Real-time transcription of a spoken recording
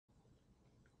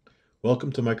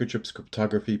Welcome to Microchip's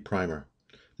Cryptography Primer.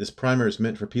 This primer is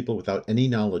meant for people without any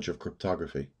knowledge of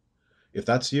cryptography. If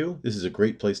that's you, this is a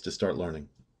great place to start learning.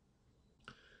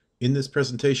 In this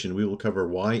presentation, we will cover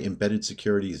why embedded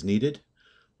security is needed,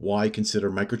 why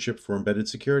consider Microchip for embedded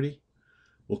security.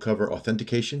 We'll cover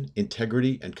authentication,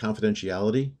 integrity, and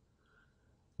confidentiality.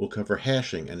 We'll cover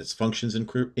hashing and its functions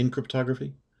in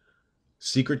cryptography,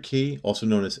 secret key, also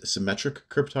known as symmetric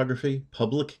cryptography,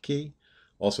 public key,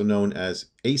 also known as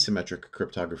asymmetric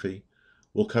cryptography.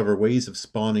 We'll cover ways of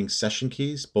spawning session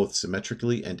keys, both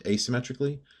symmetrically and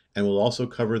asymmetrically, and we'll also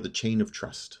cover the chain of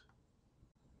trust.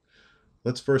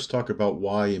 Let's first talk about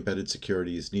why embedded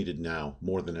security is needed now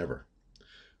more than ever.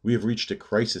 We have reached a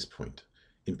crisis point.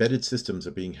 Embedded systems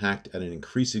are being hacked at an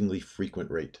increasingly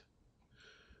frequent rate.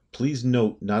 Please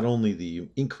note not only the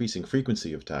increasing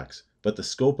frequency of attacks, but the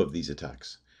scope of these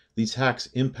attacks. These hacks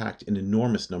impact an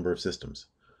enormous number of systems.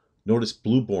 Notice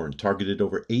Blueborn targeted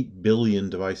over 8 billion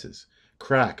devices.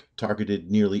 Crack targeted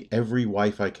nearly every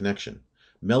Wi-Fi connection.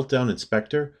 Meltdown and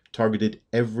Spectre targeted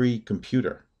every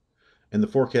computer. And the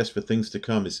forecast for things to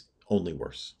come is only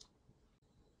worse.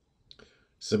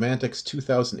 Symantec's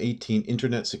 2018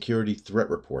 Internet Security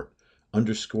Threat Report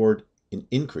underscored an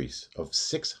increase of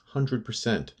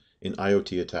 600% in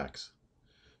IoT attacks.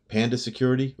 Panda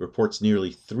Security reports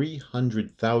nearly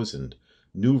 300,000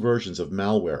 new versions of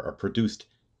malware are produced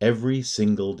every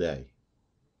single day.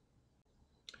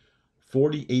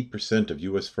 48% of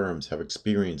U.S. firms have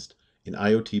experienced an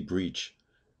IoT breach,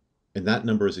 and that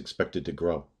number is expected to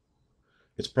grow.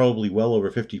 It's probably well over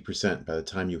 50% by the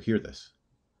time you hear this.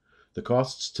 The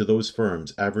costs to those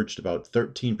firms averaged about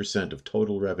 13% of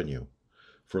total revenue.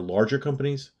 For larger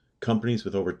companies, companies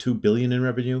with over $2 billion in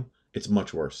revenue, it's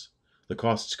much worse. The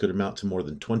costs could amount to more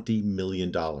than $20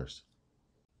 million.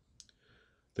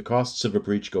 The costs of a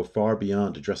breach go far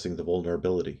beyond addressing the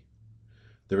vulnerability.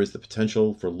 There is the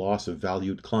potential for loss of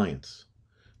valued clients,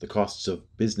 the costs of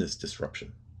business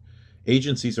disruption.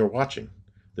 Agencies are watching.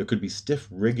 There could be stiff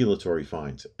regulatory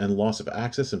fines and loss of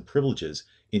access and privileges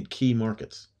in key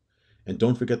markets. And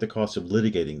don't forget the cost of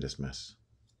litigating this mess.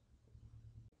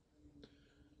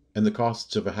 And the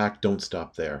costs of a hack don't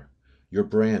stop there. Your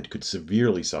brand could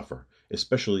severely suffer,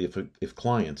 especially if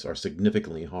clients are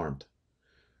significantly harmed.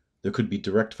 There could be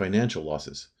direct financial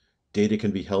losses. Data can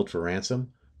be held for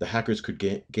ransom. The hackers could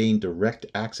gain direct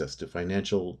access to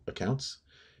financial accounts.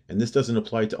 And this doesn't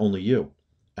apply to only you.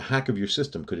 A hack of your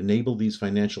system could enable these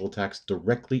financial attacks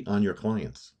directly on your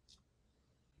clients.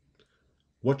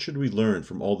 What should we learn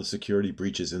from all the security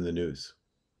breaches in the news?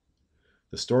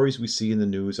 The stories we see in the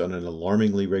news on an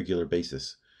alarmingly regular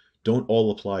basis don't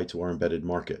all apply to our embedded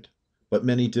market, but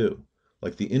many do,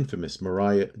 like the infamous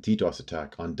Mariah DDoS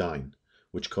attack on Dyn,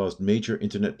 which caused major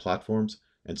internet platforms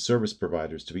and service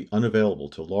providers to be unavailable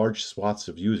to large swaths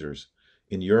of users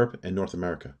in Europe and North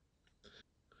America.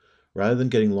 Rather than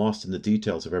getting lost in the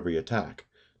details of every attack,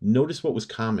 notice what was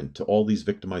common to all these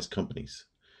victimized companies.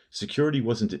 Security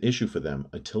wasn't an issue for them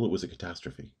until it was a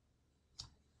catastrophe.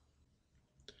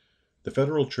 The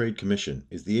Federal Trade Commission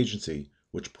is the agency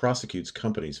which prosecutes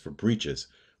companies for breaches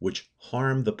which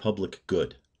harm the public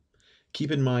good.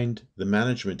 Keep in mind, the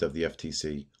management of the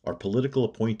FTC are political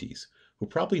appointees who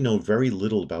probably know very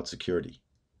little about security.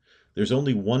 There's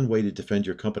only one way to defend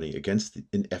your company against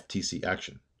an FTC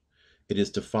action. It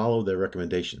is to follow their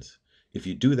recommendations. If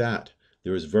you do that,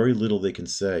 there is very little they can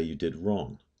say you did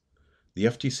wrong. The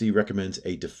FTC recommends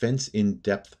a defense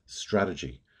in-depth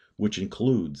strategy, which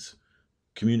includes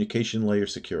communication layer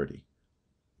security,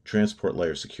 transport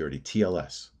layer security,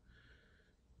 TLS.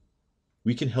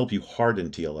 We can help you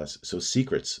harden TLS so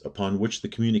secrets upon which the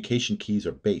communication keys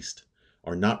are based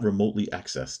are not remotely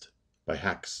accessed by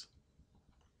hacks.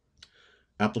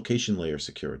 Application layer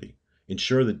security.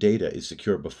 Ensure the data is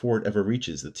secure before it ever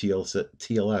reaches the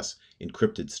TLS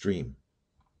encrypted stream.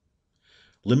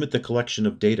 Limit the collection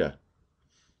of data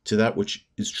to that which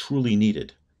is truly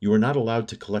needed. You are not allowed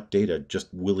to collect data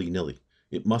just willy-nilly.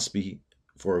 It must be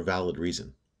for a valid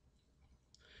reason.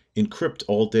 Encrypt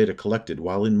all data collected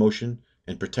while in motion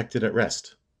and protect it at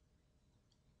rest.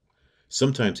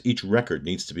 Sometimes each record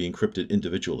needs to be encrypted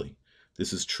individually.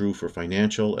 This is true for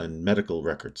financial and medical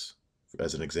records,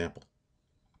 as an example.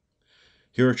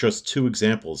 Here are just two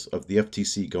examples of the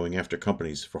FTC going after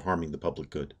companies for harming the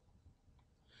public good.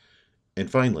 And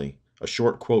finally, a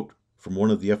short quote from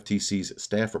one of the FTC's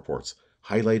staff reports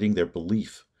highlighting their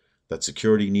belief that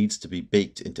security needs to be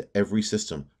baked into every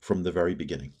system from the very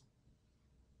beginning.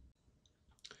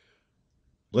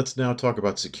 Let's now talk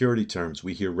about security terms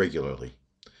we hear regularly.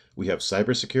 We have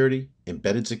cybersecurity,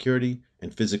 embedded security,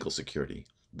 and physical security.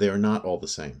 They are not all the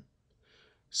same.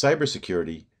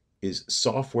 Cybersecurity is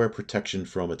software protection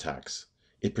from attacks.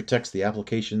 It protects the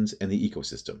applications and the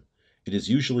ecosystem. It is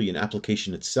usually an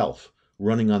application itself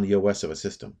running on the OS of a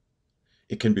system.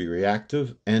 It can be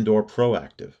reactive and/or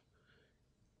proactive.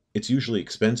 It's usually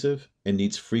expensive and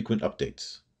needs frequent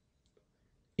updates.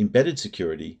 Embedded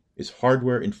security is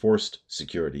hardware-enforced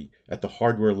security at the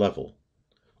hardware level,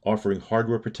 offering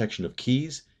hardware protection of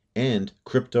keys and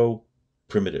crypto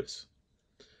primitives.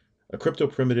 A crypto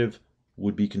primitive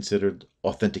would be considered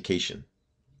authentication,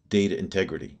 data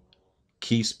integrity,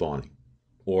 key spawning,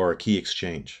 or key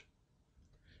exchange.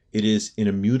 It is an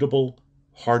immutable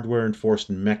hardware-enforced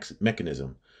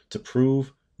mechanism to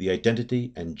prove the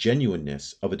identity and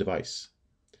genuineness of a device.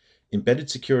 Embedded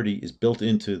security is built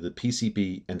into the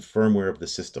PCB and firmware of the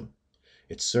system.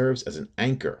 It serves as an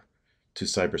anchor to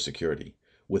cybersecurity.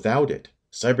 Without it,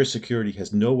 cybersecurity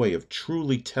has no way of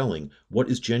truly telling what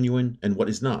is genuine and what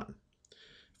is not.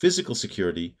 Physical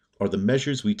security are the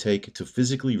measures we take to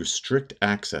physically restrict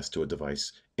access to a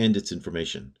device and its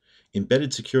information.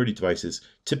 Embedded security devices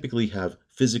typically have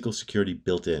physical security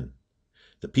built in.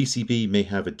 The PCB may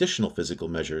have additional physical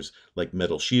measures like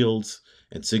metal shields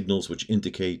and signals which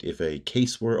indicate if a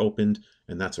case were opened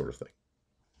and that sort of thing.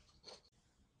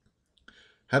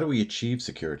 How do we achieve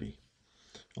security?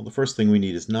 Well, the first thing we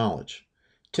need is knowledge.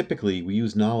 Typically, we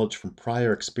use knowledge from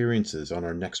prior experiences on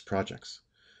our next projects.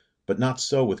 But not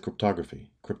so with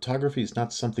cryptography. Cryptography is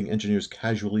not something engineers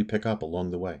casually pick up along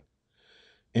the way.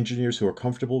 Engineers who are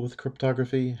comfortable with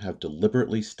cryptography have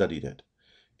deliberately studied it,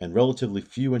 and relatively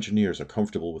few engineers are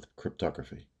comfortable with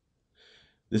cryptography.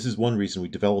 This is one reason we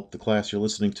developed the class you're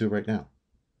listening to right now.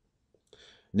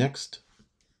 Next,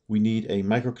 we need a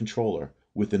microcontroller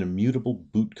with an immutable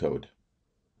boot code.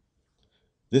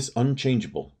 This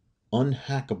unchangeable,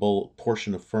 unhackable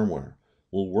portion of firmware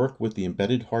will work with the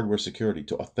embedded hardware security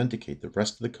to authenticate the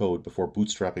rest of the code before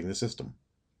bootstrapping the system.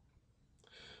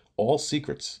 All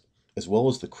secrets, as well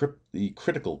as the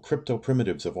critical crypto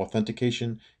primitives of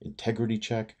authentication, integrity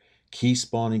check, key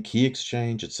spawning, key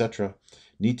exchange, etc.,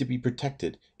 need to be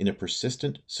protected in a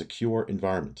persistent, secure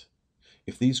environment.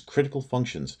 If these critical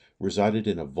functions resided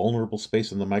in a vulnerable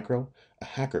space on the micro, a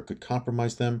hacker could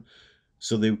compromise them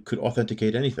so they could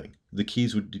authenticate anything. The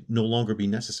keys would no longer be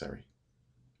necessary.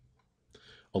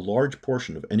 A large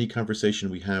portion of any conversation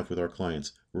we have with our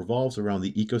clients revolves around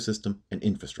the ecosystem and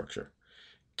infrastructure.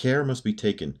 Care must be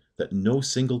taken that no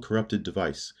single corrupted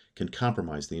device can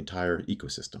compromise the entire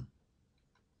ecosystem.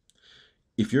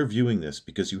 If you're viewing this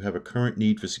because you have a current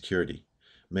need for security,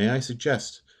 may I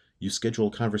suggest you schedule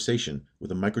a conversation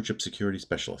with a Microchip Security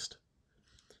specialist.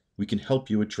 We can help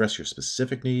you address your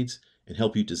specific needs and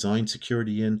help you design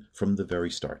security in from the very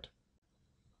start.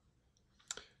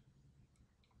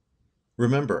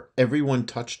 Remember, everyone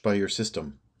touched by your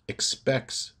system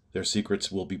expects their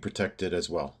secrets will be protected as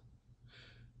well.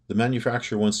 The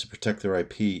manufacturer wants to protect their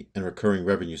IP and recurring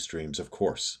revenue streams, of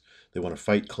course. They want to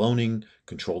fight cloning,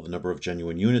 control the number of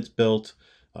genuine units built,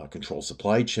 control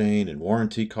supply chain and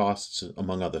warranty costs,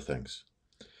 among other things.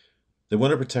 They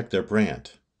want to protect their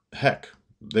brand. Heck,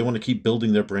 they want to keep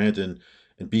building their brand, and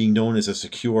being known as a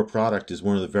secure product is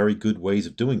one of the very good ways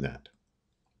of doing that.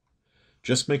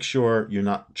 Just make sure you're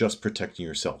not just protecting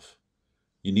yourself.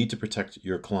 You need to protect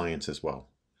your clients as well.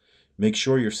 Make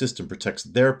sure your system protects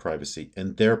their privacy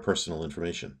and their personal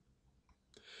information.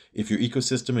 If your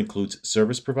ecosystem includes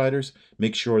service providers,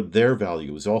 make sure their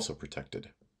value is also protected.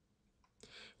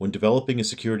 When developing a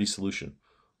security solution,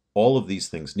 all of these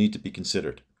things need to be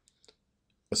considered.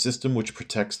 A system which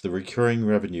protects the recurring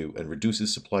revenue and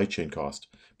reduces supply chain cost,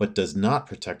 but does not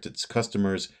protect its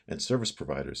customers and service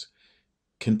providers,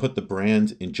 can put the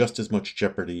brand in just as much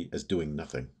jeopardy as doing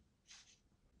nothing.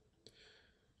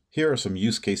 Here are some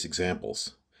use case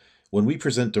examples. When we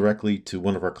present directly to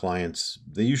one of our clients,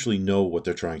 they usually know what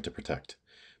they're trying to protect.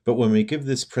 But when we give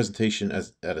this presentation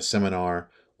at a seminar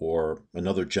or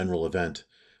another general event,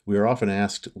 we are often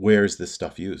asked, where is this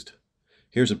stuff used?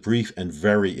 Here's a brief and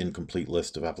very incomplete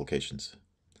list of applications.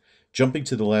 Jumping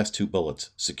to the last two bullets,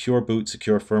 secure boot,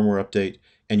 secure firmware update,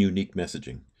 and unique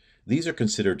messaging. These are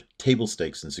considered table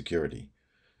stakes in security.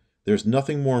 There's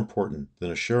nothing more important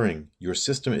than assuring your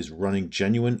system is running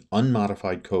genuine,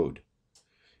 unmodified code.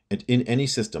 And in any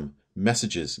system,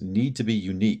 messages need to be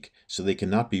unique so they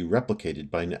cannot be replicated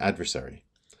by an adversary.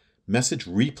 Message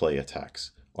replay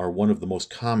attacks are one of the most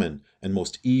common and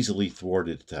most easily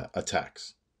thwarted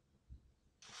attacks.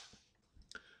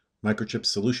 Microchip's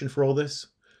solution for all this?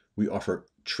 We offer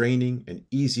training and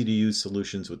easy-to-use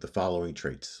solutions with the following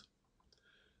traits.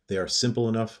 They are simple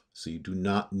enough so you do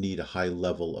not need a high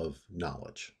level of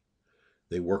knowledge.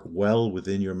 They work well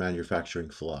within your manufacturing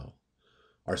flow.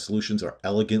 Our solutions are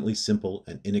elegantly simple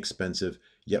and inexpensive,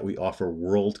 yet we offer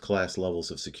world-class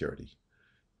levels of security.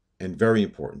 And very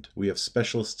important, we have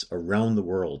specialists around the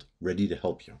world ready to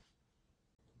help you.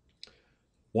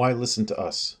 Why listen to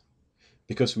us?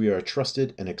 Because we are a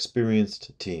trusted and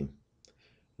experienced team.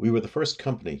 We were the first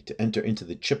company to enter into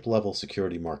the chip-level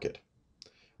security market.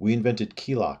 We invented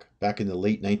keylock back in the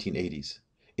late 1980s.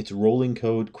 Its rolling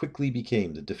code quickly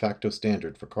became the de facto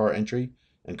standard for car entry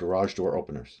and garage door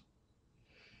openers.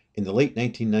 In the late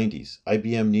 1990s,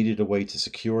 IBM needed a way to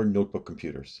secure notebook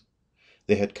computers.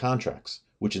 They had contracts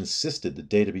which insisted the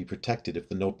data be protected if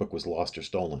the notebook was lost or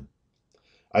stolen.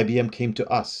 IBM came to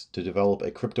us to develop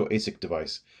a crypto ASIC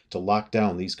device to lock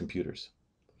down these computers.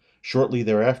 Shortly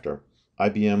thereafter,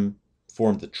 IBM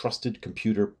formed the Trusted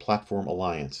Computer Platform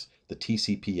Alliance, the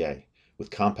TCPA, with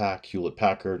Compaq,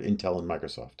 Hewlett-Packard, Intel, and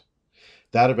Microsoft.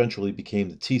 That eventually became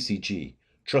the TCG,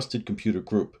 Trusted Computer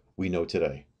Group, we know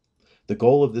today. The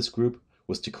goal of this group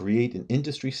was to create an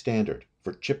industry standard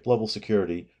for chip-level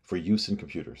security for use in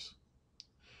computers.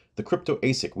 The crypto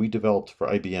ASIC we developed for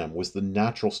IBM was the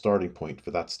natural starting point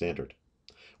for that standard.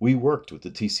 We worked with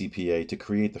the TCPA to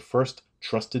create the first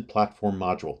Trusted Platform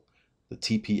Module, the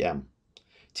TPM.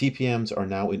 TPMs are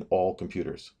now in all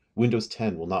computers. Windows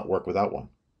 10 will not work without one.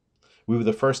 We were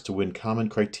the first to win Common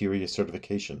Criteria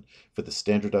certification for the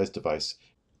standardized device.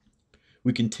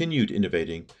 We continued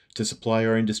innovating to supply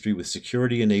our industry with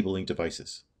security-enabling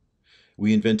devices.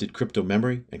 We invented crypto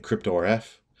memory and crypto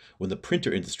RF. When the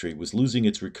printer industry was losing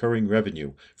its recurring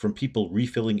revenue from people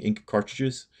refilling ink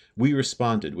cartridges, we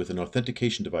responded with an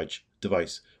authentication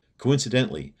device.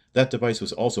 Coincidentally, that device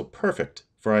was also perfect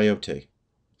for IoT.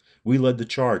 We led the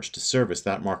charge to service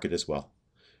that market as well.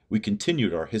 We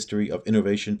continued our history of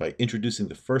innovation by introducing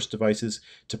the first devices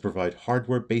to provide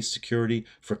hardware-based security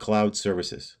for cloud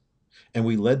services. And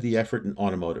we led the effort in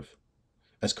automotive.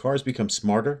 As cars become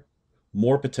smarter,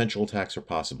 more potential attacks are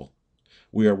possible.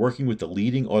 We are working with the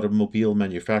leading automobile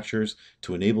manufacturers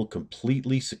to enable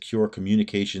completely secure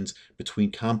communications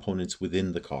between components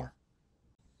within the car.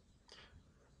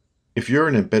 If you're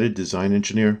an embedded design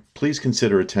engineer, please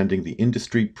consider attending the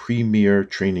industry premier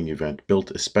training event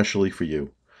built especially for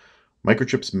you.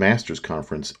 Microchip's Masters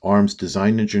Conference arms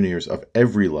design engineers of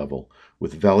every level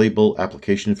with valuable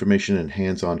application information and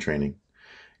hands-on training.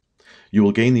 You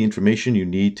will gain the information you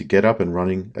need to get up and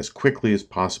running as quickly as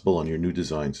possible on your new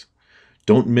designs.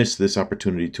 Don't miss this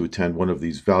opportunity to attend one of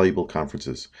these valuable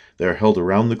conferences. They are held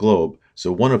around the globe,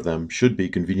 so one of them should be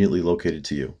conveniently located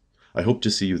to you. I hope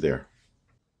to see you there.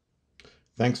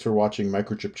 Thanks for watching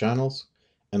Microchip Channels,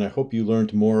 and I hope you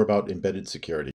learned more about embedded security.